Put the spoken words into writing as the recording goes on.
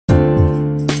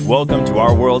Welcome to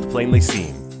Our World Plainly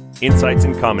Seen, insights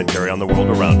and commentary on the world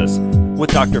around us with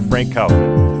Dr. Frank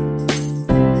Kaufmann.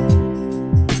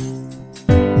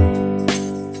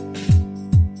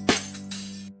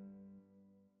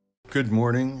 Good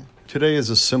morning. Today is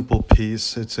a simple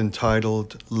piece. It's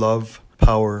entitled Love,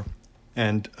 Power,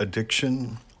 and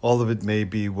Addiction. All of it may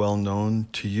be well known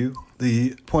to you.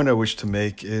 The point I wish to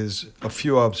make is a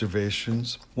few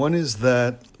observations. One is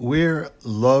that where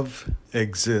love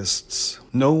exists,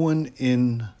 no one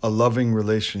in a loving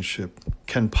relationship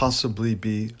can possibly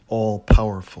be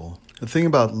all-powerful. The thing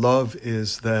about love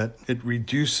is that it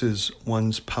reduces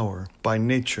one's power by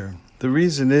nature. The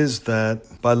reason is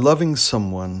that by loving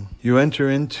someone, you enter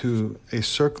into a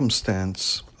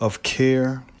circumstance of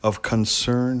care, of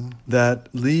concern, that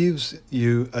leaves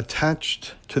you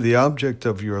attached to the object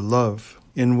of your love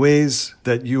in ways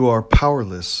that you are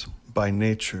powerless by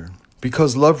nature.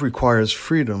 Because love requires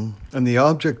freedom, and the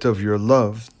object of your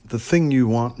love, the thing you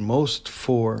want most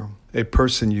for a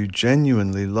person you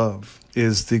genuinely love,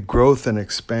 is the growth and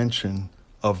expansion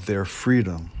of their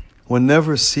freedom. One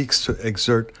never seeks to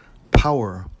exert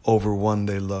power over one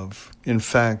they love. In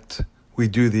fact, we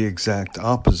do the exact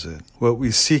opposite. What we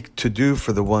seek to do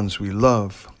for the ones we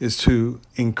love is to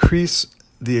increase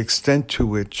the extent to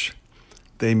which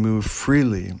they move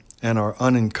freely and are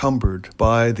unencumbered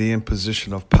by the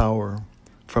imposition of power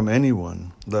from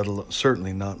anyone,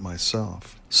 certainly not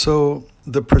myself. So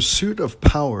the pursuit of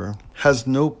power has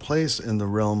no place in the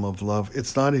realm of love.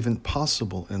 It's not even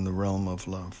possible in the realm of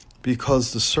love,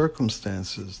 because the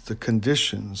circumstances, the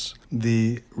conditions,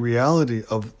 the reality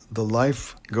of the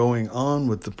life going on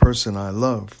with the person I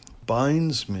love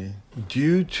binds me,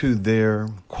 due to their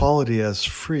quality as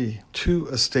free, to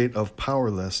a state of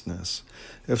powerlessness.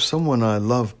 If someone I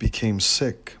love became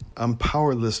sick, I'm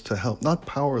powerless to help. Not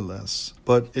powerless,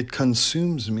 but it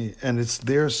consumes me, and it's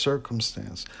their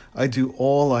circumstance. I do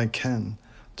all I can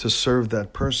to serve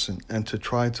that person and to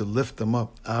try to lift them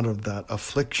up out of that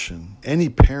affliction. Any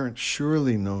parent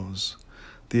surely knows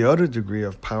the utter degree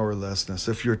of powerlessness.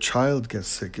 If your child gets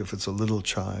sick, if it's a little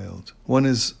child,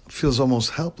 one feels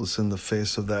almost helpless in the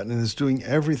face of that and is doing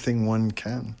everything one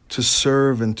can to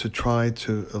serve and to try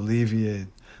to alleviate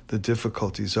the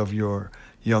difficulties of your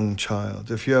young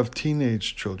child. If you have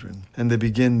teenage children and they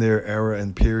begin their era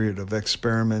and period of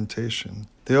experimentation,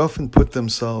 they often put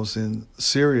themselves in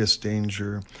serious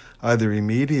danger, either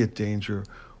immediate danger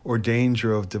or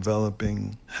danger of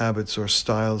developing habits or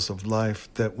styles of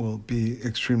life that will be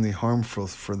extremely harmful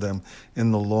for them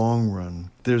in the long run.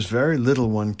 There's very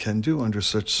little one can do under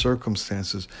such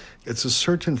circumstances. It's a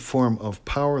certain form of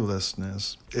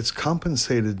powerlessness. It's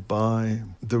compensated by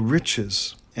the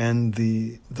riches and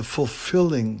the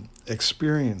fulfilling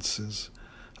experiences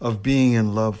of being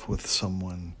in love with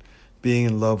someone, being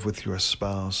in love with your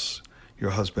spouse, your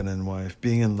husband and wife,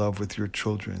 being in love with your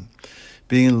children,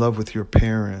 being in love with your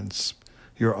parents,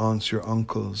 your aunts, your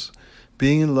uncles,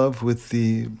 being in love with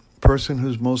the person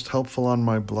who's most helpful on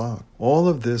my block. All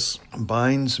of this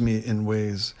binds me in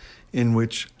ways in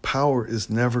which power is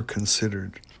never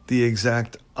considered. The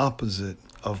exact opposite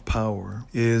of power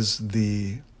is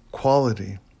the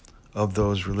quality of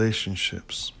those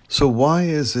relationships. So why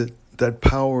is it that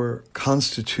power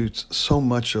constitutes so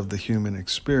much of the human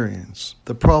experience?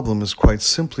 The problem is quite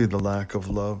simply the lack of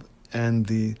love and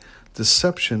the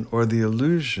deception or the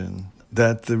illusion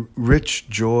that the rich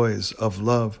joys of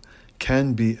love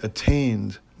can be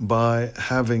attained by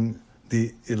having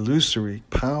the illusory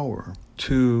power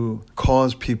to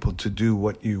cause people to do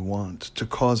what you want, to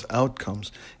cause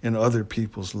outcomes in other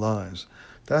people's lives.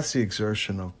 That's the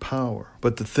exertion of power.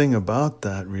 But the thing about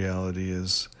that reality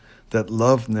is that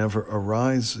love never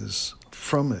arises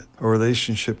from it, a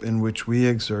relationship in which we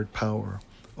exert power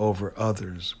over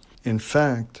others. In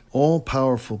fact, all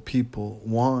powerful people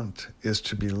want is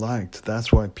to be liked.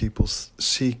 That's why people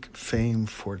seek fame,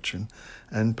 fortune,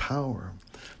 and power.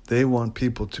 They want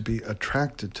people to be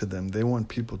attracted to them. They want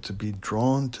people to be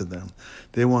drawn to them.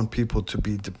 They want people to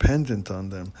be dependent on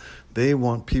them. They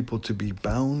want people to be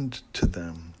bound to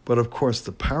them. But of course,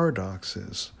 the paradox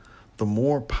is, the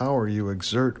more power you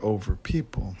exert over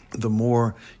people, the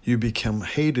more you become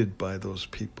hated by those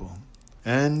people.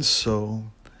 And so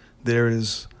there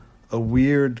is a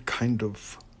weird kind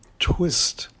of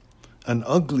twist, an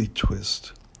ugly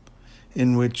twist,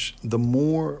 in which the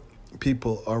more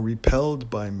people are repelled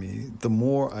by me, the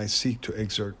more I seek to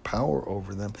exert power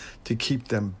over them, to keep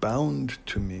them bound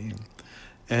to me.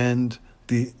 And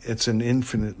it's an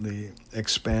infinitely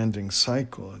expanding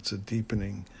cycle. It's a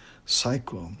deepening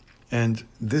cycle. And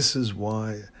this is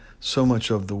why so much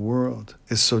of the world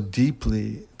is so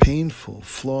deeply painful,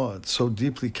 flawed, so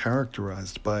deeply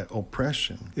characterized by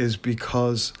oppression is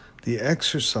because the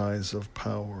exercise of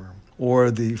power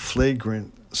or the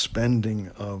flagrant spending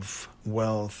of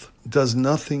wealth does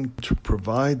nothing to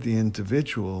provide the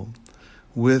individual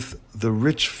with the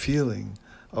rich feeling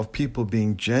of people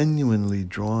being genuinely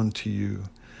drawn to you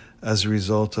as a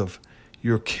result of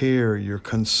your care, your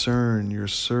concern, your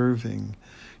serving,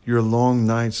 your long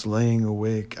nights laying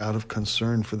awake out of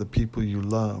concern for the people you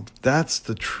love. That's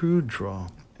the true draw.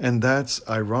 And that's,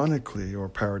 ironically or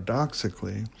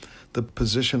paradoxically, the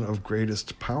position of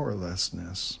greatest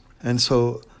powerlessness. And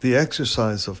so the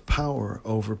exercise of power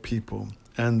over people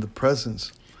and the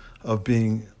presence of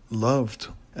being loved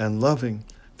and loving,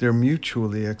 they're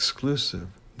mutually exclusive.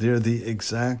 They're the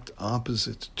exact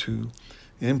opposite to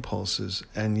impulses,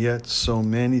 and yet so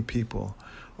many people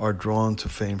are drawn to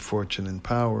fame, fortune, and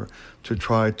power to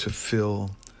try to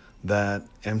fill that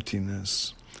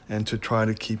emptiness and to try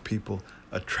to keep people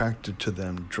attracted to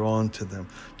them, drawn to them,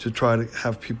 to try to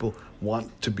have people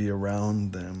want to be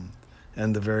around them.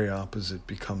 And the very opposite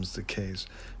becomes the case.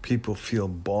 People feel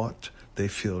bought, they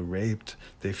feel raped,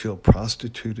 they feel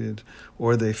prostituted,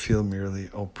 or they feel merely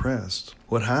oppressed.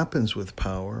 What happens with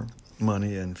power,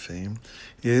 money, and fame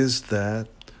is that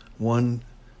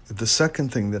the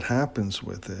second thing that happens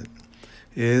with it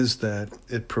is that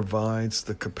it provides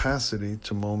the capacity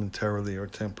to momentarily or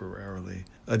temporarily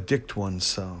addict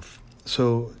oneself.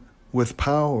 So with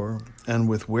power and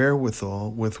with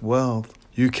wherewithal, with wealth,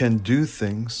 you can do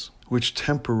things which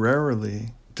temporarily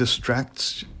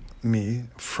distracts me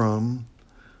from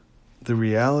the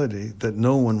reality that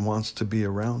no one wants to be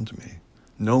around me.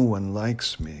 No one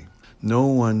likes me. No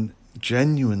one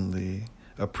genuinely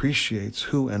appreciates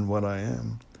who and what I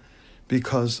am,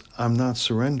 because I'm not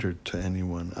surrendered to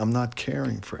anyone. I'm not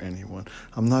caring for anyone.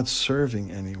 I'm not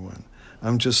serving anyone.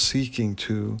 I'm just seeking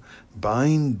to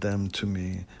bind them to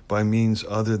me by means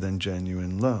other than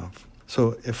genuine love.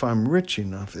 So if I'm rich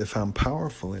enough, if I'm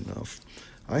powerful enough,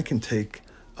 I can take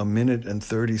a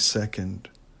 1:30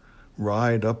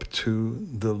 ride up to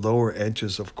the lower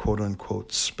edges of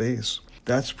quote-unquote space.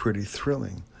 That's pretty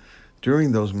thrilling.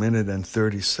 During those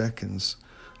 1:30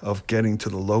 of getting to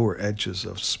the lower edges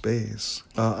of space,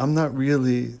 I'm not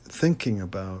really thinking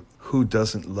about who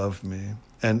doesn't love me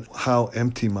and how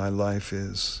empty my life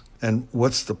is and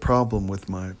what's the problem with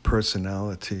my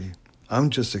personality. I'm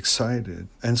just excited.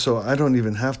 And so I don't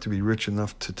even have to be rich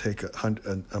enough to take a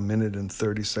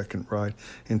 1:30 ride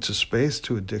into space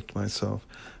to addict myself.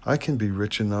 I can be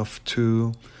rich enough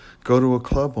to go to a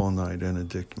club all night and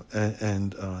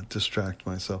distract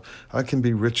myself. I can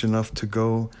be rich enough to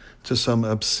go to some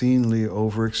obscenely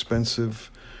overexpensive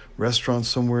restaurant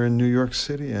somewhere in New York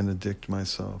City and addict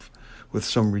myself with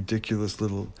some ridiculous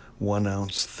little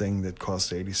 1-ounce thing that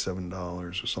costs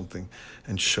 $87 or something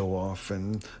and show off.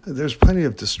 And there's plenty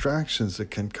of distractions that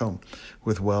can come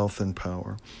with wealth and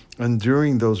power. And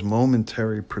during those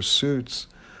momentary pursuits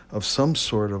of some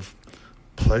sort of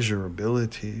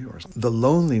pleasurability or the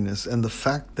loneliness and the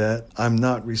fact that I'm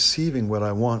not receiving what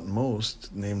I want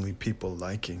most, namely people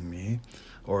liking me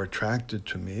or attracted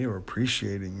to me or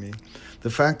appreciating me, the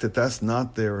fact that that's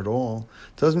not there at all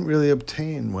doesn't really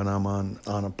obtain when I'm on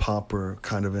a pop or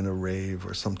kind of in a rave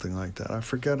or something like that. I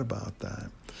forget about that.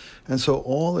 And so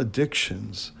all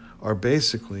addictions are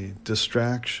basically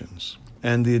distractions.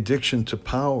 And the addiction to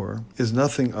power is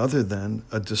nothing other than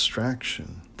a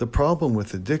distraction. The problem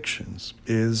with addictions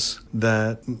is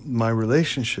that my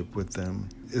relationship with them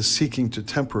is seeking to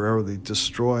temporarily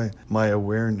destroy my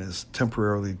awareness,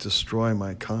 temporarily destroy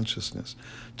my consciousness,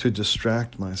 to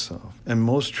distract myself. And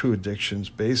most true addictions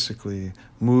basically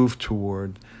move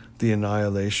toward the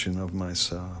annihilation of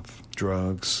myself.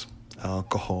 Drugs,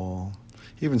 alcohol,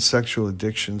 even sexual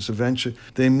addictions, eventually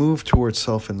they move towards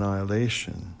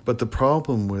self-annihilation. But the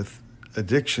problem with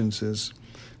addictions is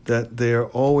that they are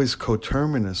always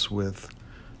coterminous with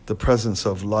the presence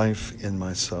of life in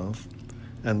myself,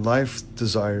 and life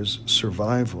desires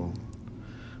survival.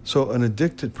 So an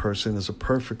addicted person is a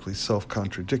perfectly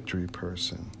self-contradictory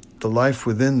person. The life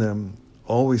within them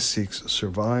always seeks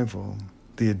survival.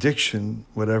 The addiction,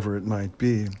 whatever it might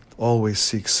be, always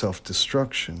seeks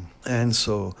self-destruction. And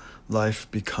so life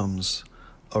becomes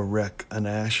a wreck, an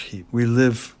ash heap. We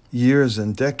live years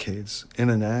and decades in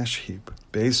an ash heap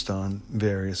based on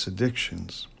various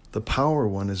addictions. The power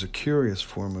one is a curious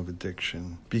form of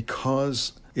addiction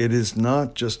because it is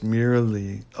not just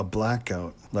merely a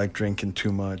blackout, like drinking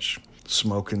too much,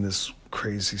 smoking this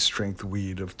crazy strength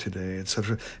weed of today,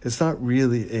 etc. It's not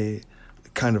really a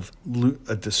kind of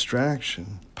a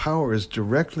distraction. Power is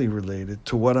directly related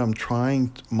to what I'm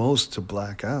trying most to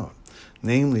black out,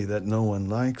 namely that no one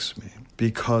likes me.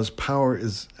 Because power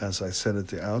is, as I said at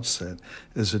the outset,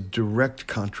 is a direct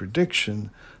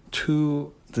contradiction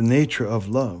to the nature of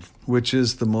love, which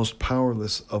is the most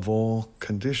powerless of all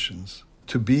conditions.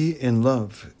 To be in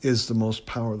love is the most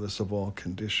powerless of all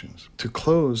conditions. To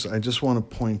close, I just want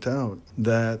to point out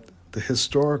that the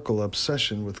historical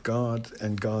obsession with God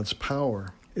and God's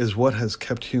power is what has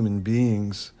kept human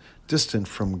beings distant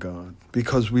from God,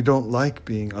 because we don't like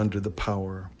being under the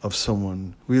power of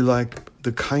someone. We like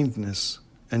the kindness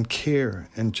and care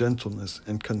and gentleness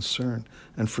and concern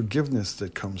and forgiveness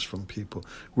that comes from people.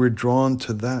 We're drawn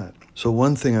to that. So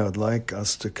one thing I would like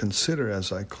us to consider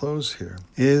as I close here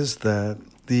is that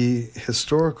the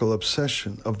historical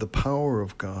obsession of the power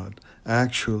of God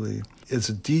actually is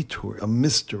a detour, a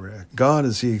misdirect. God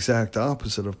is the exact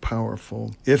opposite of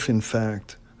powerful, if in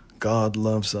fact God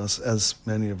loves us, as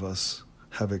many of us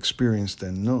have experienced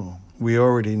and know. We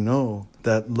already know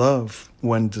that love,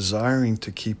 when desiring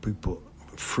to keep people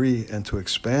free and to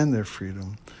expand their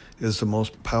freedom, is the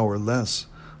most powerless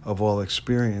of all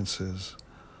experiences.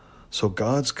 So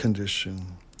God's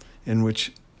condition, in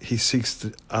which he seeks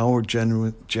our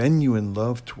genuine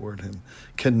love toward him,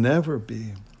 can never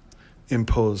be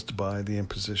imposed by the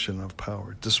imposition of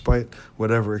power, despite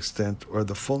whatever extent or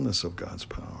the fullness of God's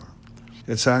power.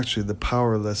 It's actually the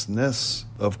powerlessness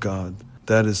of God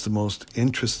that is the most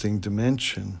interesting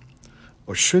dimension,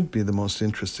 or should be the most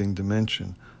interesting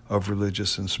dimension, of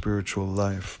religious and spiritual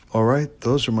life. All right,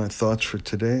 those are my thoughts for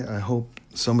today. I hope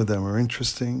some of them are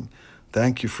interesting.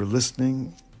 Thank you for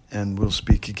listening, and we'll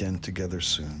speak again together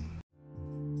soon.